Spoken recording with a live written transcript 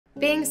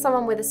Being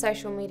someone with a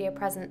social media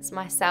presence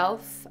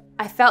myself,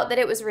 I felt that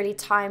it was really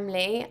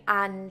timely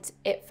and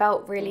it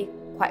felt really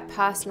quite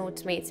personal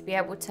to me to be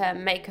able to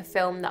make a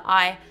film that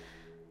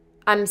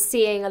I'm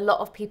seeing a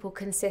lot of people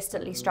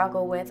consistently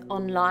struggle with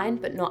online,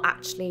 but not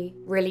actually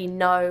really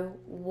know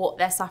what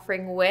they're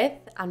suffering with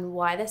and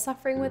why they're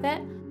suffering with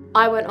it.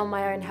 I went on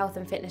my own health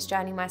and fitness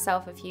journey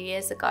myself a few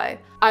years ago.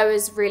 I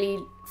was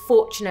really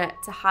fortunate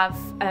to have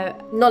a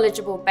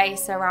knowledgeable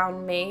base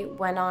around me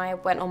when I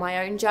went on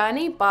my own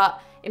journey,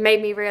 but it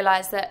made me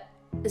realise that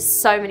there's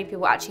so many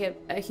people, actually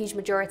a huge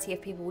majority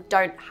of people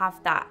don't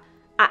have that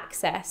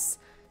access.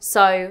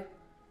 So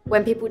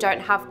when people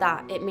don't have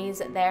that, it means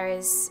that there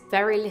is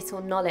very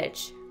little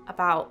knowledge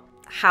about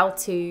how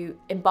to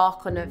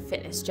embark on a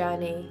fitness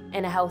journey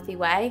in a healthy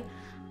way.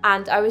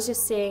 And I was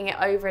just seeing it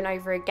over and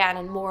over again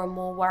and more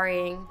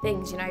worrying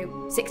things. You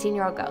know,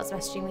 16-year-old girls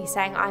messaging me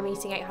saying, I'm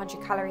eating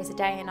 800 calories a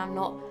day and I'm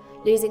not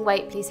losing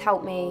weight, please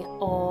help me.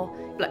 Or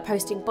like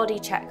posting body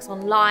checks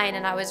online.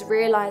 And I was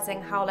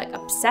realizing how like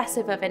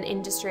obsessive of an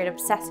industry and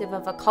obsessive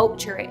of a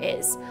culture it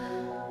is.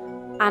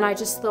 And I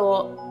just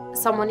thought,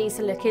 someone needs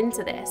to look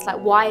into this. Like,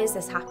 why is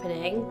this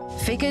happening?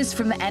 Figures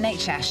from the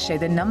NHS show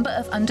the number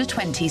of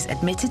under-20s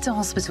admitted to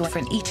hospital for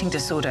an eating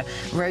disorder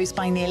rose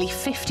by nearly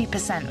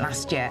 50%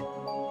 last year.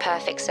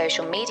 Perfect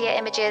social media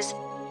images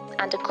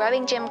and a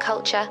growing gym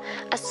culture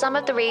are some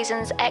of the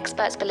reasons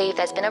experts believe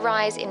there's been a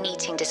rise in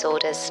eating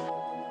disorders.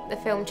 The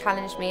film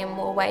challenged me in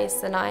more ways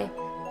than I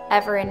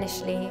ever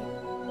initially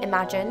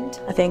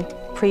imagined. I think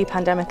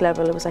pre-pandemic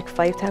level it was like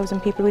 5,000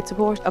 people we'd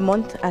support a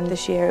month, and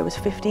this year it was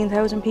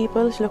 15,000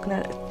 people. So looking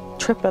at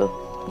triple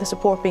the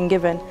support being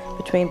given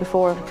between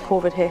before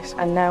COVID hit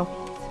and now.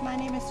 My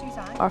name is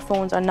Suzanne. Our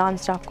phones are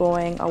non-stop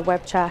going, our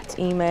web chats,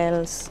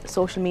 emails,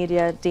 social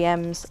media,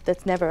 DMs,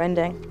 that's never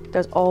ending.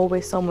 There's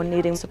always someone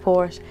needing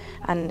support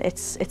and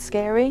it's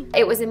scary.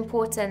 It was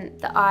important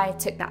that I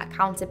took that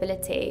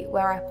accountability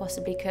where I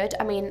possibly could.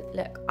 I mean,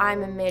 look,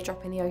 I'm a mere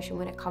drop in the ocean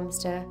when it comes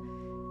to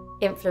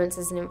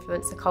influencers and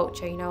influencer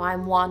culture. You know,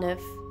 I'm one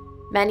of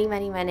many,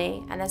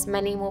 and there's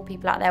many more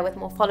people out there with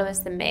more followers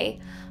than me,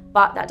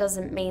 but that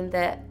doesn't mean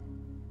that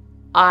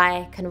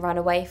I can run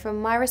away from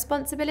my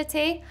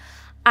responsibility.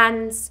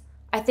 And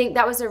I think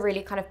that was a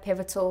really kind of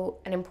pivotal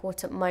and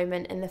important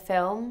moment in the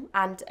film,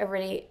 and a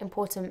really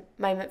important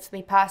moment for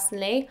me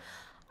personally.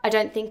 I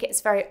don't think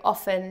it's very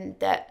often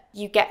that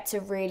you get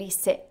to really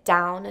sit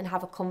down and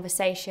have a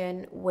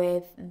conversation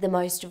with the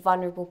most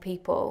vulnerable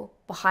people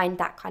behind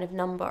that kind of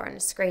number on a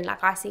screen.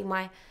 Like, I see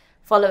my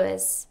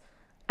followers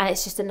and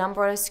it's just a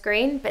number on a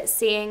screen, but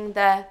seeing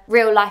the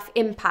real life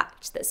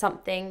impact that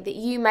something that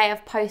you may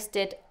have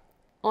posted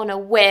on a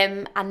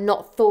whim and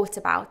not thought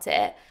about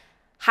it,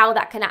 how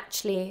that can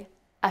actually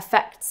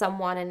affect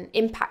someone and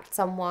impact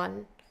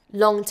someone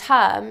long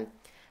term,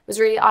 was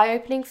really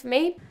eye-opening for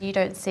me. You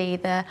don't see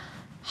the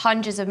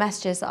hundreds of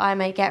messages that I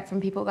may get from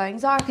people going,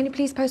 Zara, can you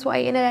please post what I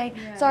ate today?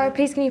 Yeah. Zara,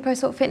 please can you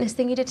post what fitness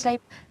thing you did today?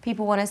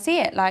 People want to see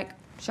it, like,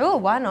 sure,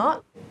 why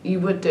not?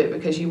 You would do it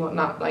because you want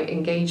that like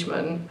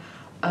engagement,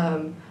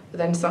 but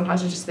then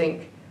sometimes I just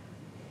think,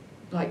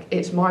 like,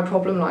 it's my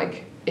problem,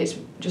 like, it's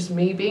just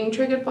me being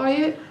triggered by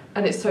it,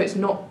 and it's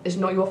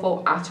not your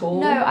fault at all.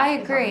 No, I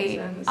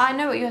agree. I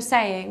know what you're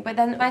saying, but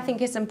then I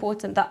think it's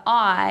important that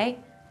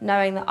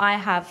knowing that I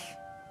have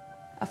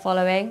a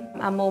following,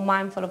 I'm more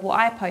mindful of what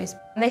I post.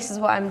 And this is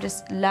what I'm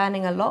just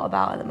learning a lot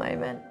about at the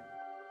moment.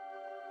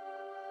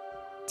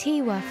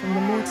 Tiwa from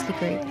the Maudsley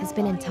Group has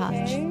been in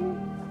touch.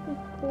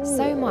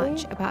 So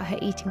much about her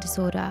eating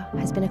disorder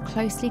has been a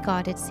closely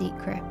guarded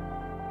secret.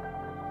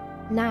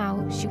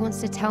 Now she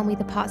wants to tell me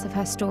the parts of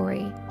her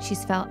story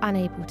she's felt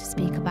unable to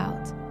speak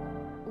about.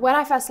 When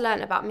I first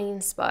learned about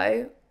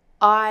Meanspo,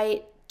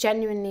 I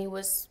genuinely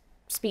was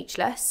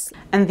speechless.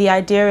 And the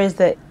idea is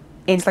that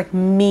it's like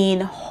mean,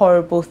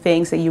 horrible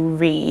things that you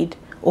read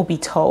or be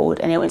told,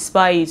 and it will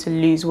inspire you to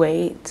lose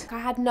weight. I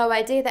had no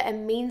idea that a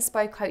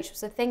Meanspo coach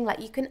was a thing. Like,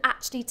 you can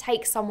actually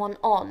take someone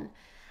on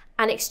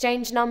and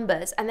exchange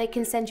numbers, and they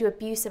can send you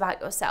abuse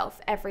about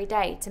yourself every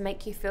day to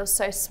make you feel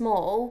so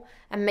small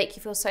and make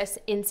you feel so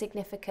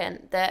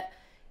insignificant that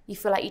you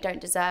feel like you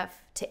don't deserve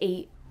to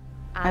eat.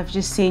 I've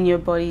just seen your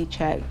body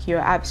check. You're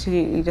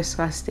absolutely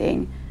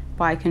disgusting,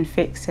 but I can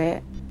fix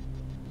it.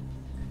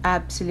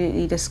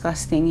 Absolutely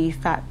disgusting, you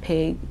fat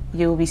pig.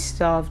 You'll be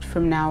starved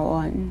from now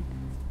on.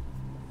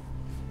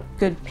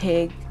 Good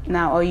pig.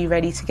 Now are you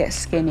ready to get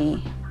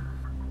skinny?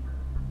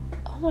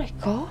 Oh my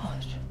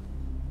God.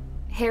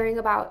 Hearing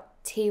about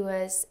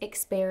Tiwa's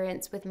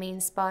experience with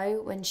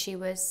Meanspo when she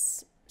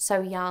was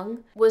so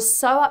young was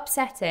so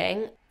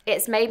upsetting.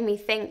 It's made me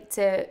think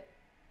to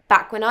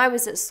back when I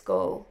was at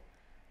school.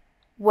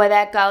 Were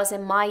there girls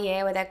in my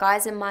year, were there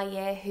guys in my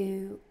year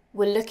who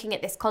were looking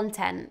at this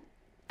content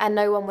and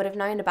no one would have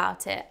known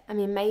about it? I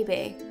mean,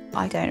 maybe.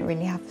 I don't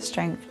really have the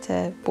strength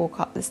to walk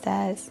up the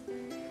stairs.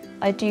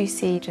 I do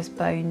see just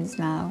bones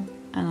now,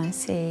 and I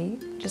see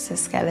just a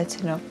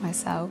skeleton of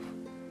myself.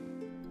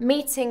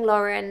 Meeting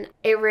Lauren,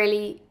 it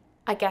really,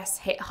 I guess,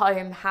 hit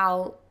home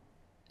how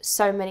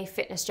so many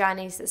fitness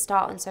journeys that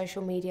start on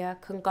social media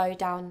can go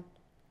down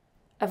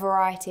a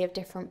variety of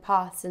different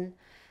paths, and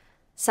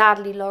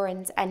sadly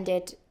Lauren's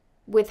ended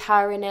with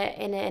her in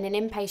an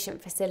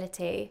inpatient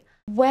facility.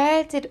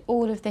 Where did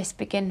all of this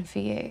begin for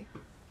you?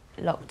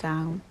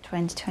 Lockdown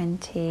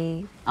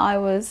 2020, I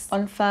was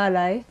on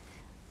furlough.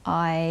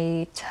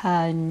 I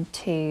turned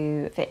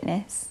to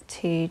fitness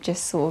to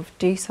just sort of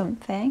do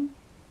something.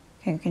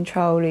 Couldn't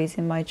control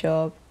losing my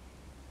job,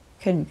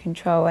 couldn't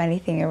control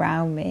anything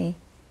around me.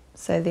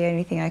 So the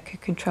only thing I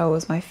could control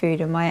was my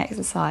food and my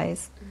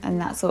exercise, and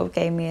that sort of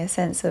gave me a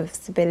sense of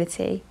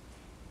stability.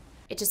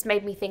 It just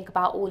made me think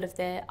about all of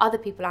the other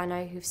people I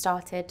know who've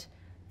started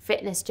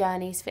fitness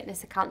journeys,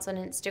 fitness accounts on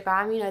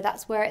Instagram. You know,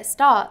 that's where it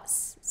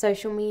starts.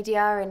 Social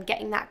media and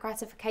getting that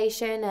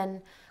gratification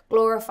and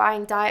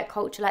glorifying diet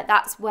culture, like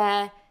that's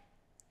where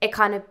it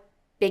kind of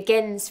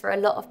begins for a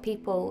lot of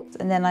people.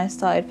 And then I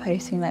started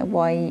posting like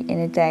what I eat in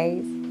a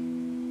day.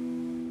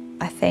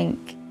 I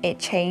think it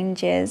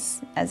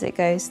changes as it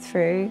goes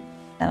through,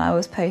 and I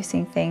was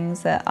posting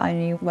things that I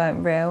knew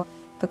weren't real,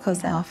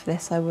 because after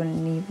this I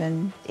wouldn't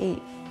even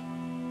eat.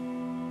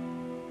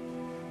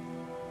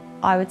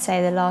 I would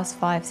say the last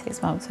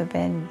 5-6 months have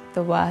been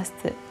the worst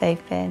that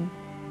they've been.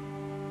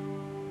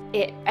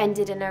 It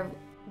ended in a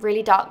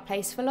really dark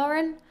place for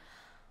Lauren.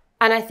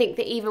 And I think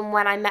that even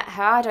when I met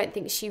her, I don't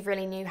think she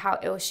really knew how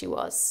ill she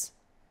was.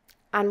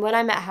 And when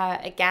I met her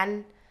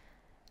again,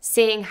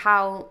 seeing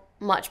how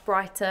much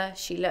brighter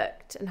she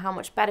looked and how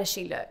much better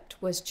she looked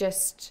was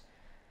just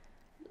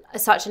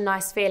such a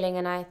nice feeling.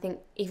 And I think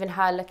even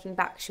her looking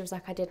back, she was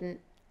like,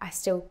 I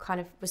still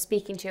kind of was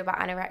speaking to you about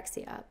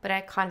anorexia, but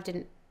I kind of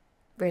didn't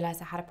realise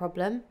I had a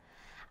problem.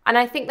 And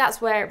I think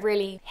that's where it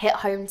really hit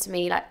home to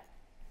me, like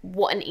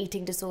what an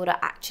eating disorder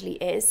actually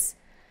is.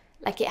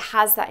 Like it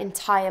has that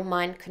entire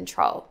mind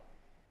control,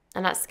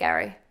 and that's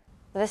scary.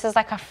 This is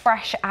like a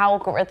fresh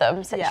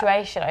algorithm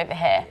situation over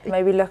here.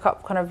 Maybe look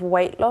up kind of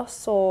weight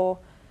loss or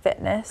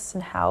fitness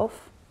and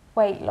health.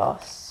 Weight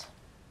loss.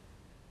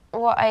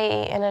 What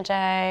I eat in a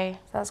day.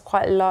 That's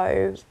quite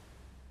low.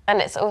 And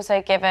it's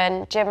also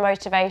given gym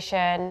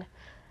motivation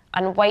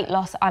and weight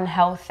loss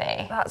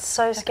unhealthy. That's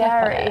so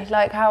scary,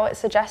 like how it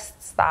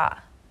suggests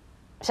that.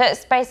 So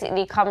it's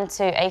basically come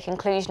to a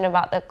conclusion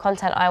about the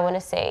content I want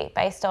to see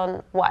based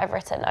on what I've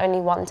written only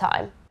one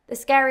time. The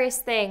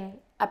scariest thing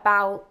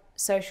about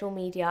social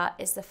media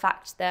is the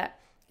fact that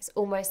it's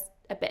almost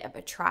a bit of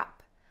a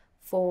trap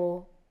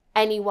for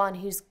anyone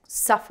who's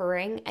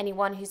suffering,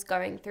 anyone who's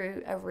going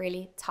through a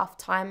really tough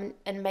time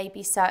and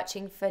maybe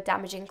searching for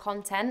damaging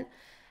content.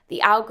 The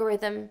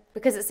algorithm,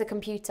 because it's a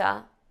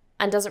computer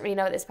and doesn't really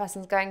know what this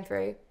person's going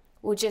through,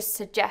 will just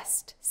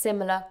suggest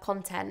similar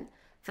content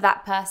for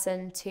that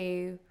person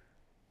to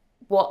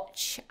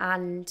watch,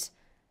 and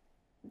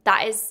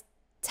that is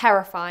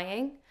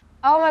terrifying.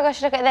 Oh my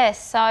gosh, look at this.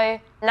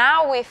 So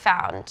now we've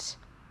found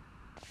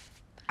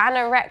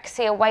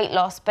anorexia weight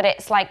loss, but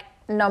it's like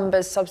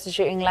numbers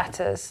substituting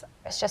letters.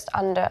 It's just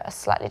under a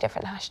slightly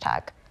different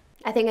hashtag.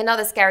 I think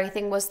another scary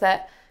thing was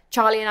that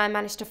Charlie and I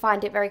managed to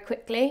find it very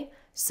quickly.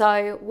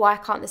 So why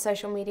can't the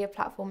social media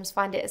platforms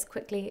find it as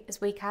quickly as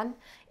we can?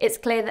 It's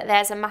clear that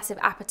there's a massive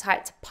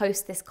appetite to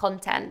post this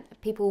content.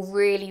 People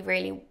really,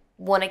 really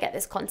want to get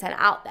this content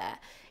out there.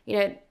 You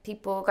know,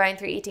 people going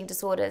through eating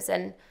disorders,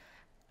 and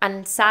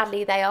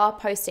sadly they are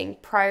posting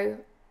pro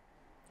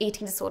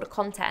eating disorder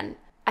content.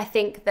 I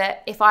think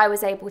that if I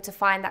was able to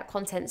find that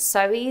content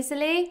so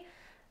easily,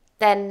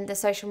 then the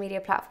social media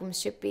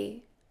platforms should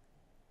be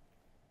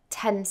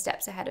 10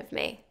 steps ahead of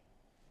me.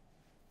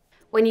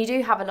 When you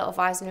do have a lot of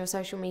eyes on your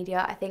social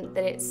media, I think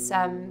that it's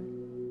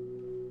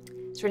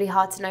really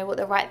hard to know what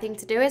the right thing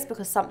to do is,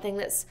 because something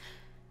that's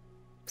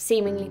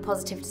seemingly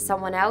positive to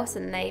someone else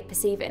and they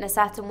perceive it in a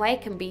certain way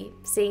can be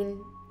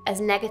seen as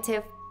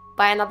negative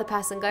by another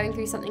person going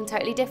through something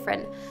totally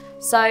different.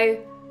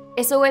 So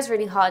it's always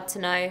really hard to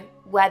know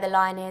where the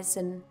line is,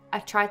 and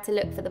I've tried to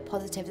look for the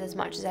positives as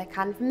much as I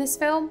can from this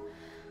film.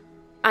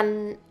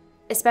 And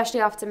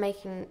especially after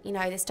making, you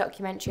know, this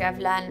documentary, I've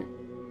learned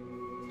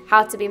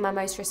how to be my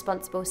most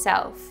responsible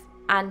self.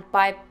 And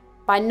by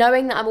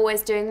knowing that I'm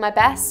always doing my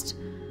best,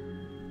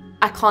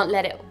 I can't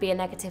let it be a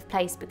negative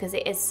place, because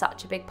it is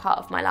such a big part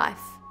of my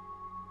life.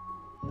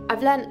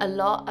 I've learned a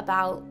lot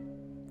about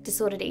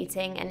disordered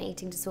eating and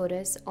eating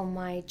disorders on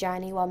my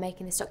journey while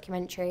making this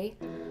documentary.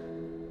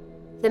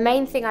 The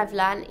main thing I've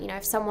learned, you know,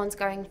 if someone's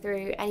going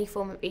through any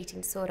form of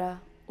eating disorder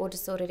or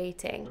disordered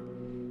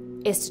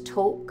eating, is to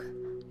talk.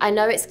 I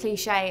know it's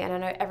cliche and I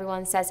know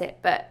everyone says it,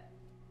 but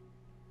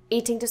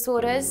eating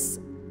disorders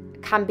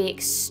can be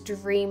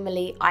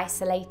extremely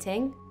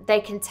isolating. They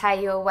can tear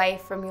you away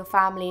from your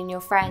family and your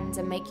friends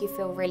and make you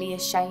feel really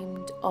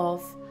ashamed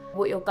of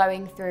what you're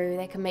going through.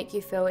 They can make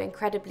you feel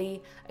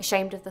incredibly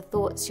ashamed of the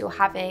thoughts you're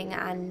having,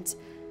 and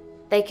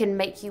they can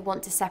make you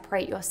want to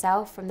separate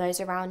yourself from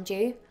those around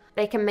you.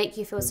 They can make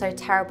you feel so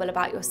terrible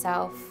about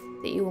yourself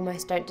that you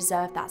almost don't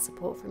deserve that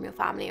support from your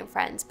family and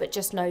friends, but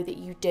just know that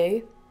you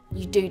do.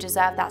 You do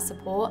deserve that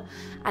support,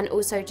 and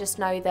also just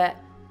know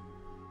that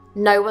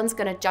no one's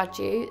going to judge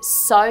you.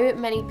 So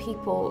many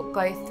people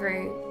go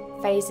through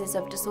phases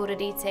of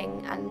disordered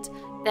eating and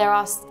there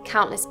are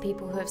countless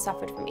people who have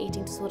suffered from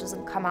eating disorders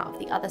and come out of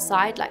the other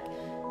side. Like,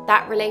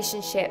 that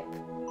relationship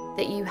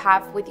that you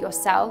have with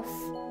yourself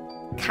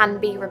can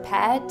be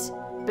repaired,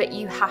 but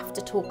you have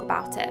to talk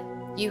about it.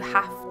 You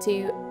have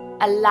to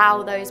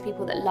allow those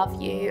people that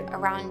love you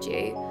around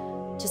you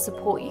to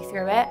support you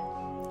through it,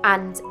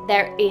 and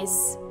there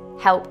is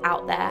help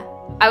out there.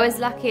 I was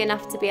lucky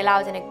enough to be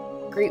allowed in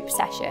a group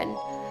session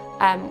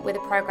with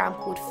a program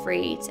called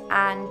Freed,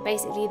 and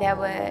basically there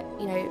were,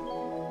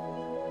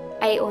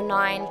 8 or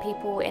 9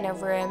 people in a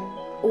room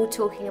all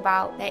talking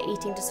about their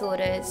eating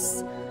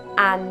disorders,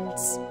 and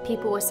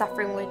people were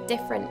suffering with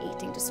different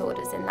eating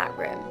disorders in that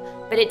room,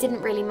 but it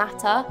didn't really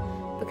matter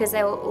because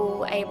they were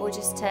all able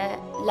just to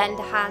lend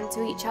a hand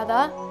to each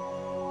other.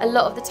 A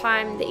lot of the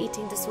time the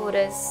eating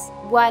disorders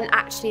weren't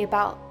actually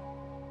about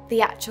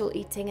the actual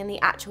eating and the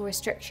actual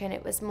restriction,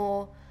 it was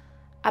more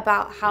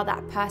about how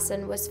that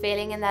person was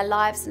feeling in their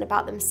lives and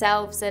about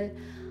themselves. And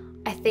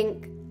I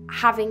think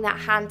having that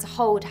hand to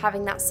hold,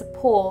 having that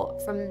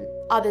support from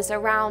others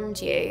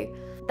around you,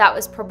 that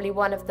was probably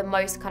one of the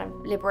most kind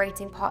of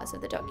liberating parts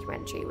of the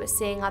documentary, was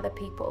seeing other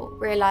people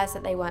realise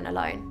that they weren't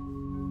alone.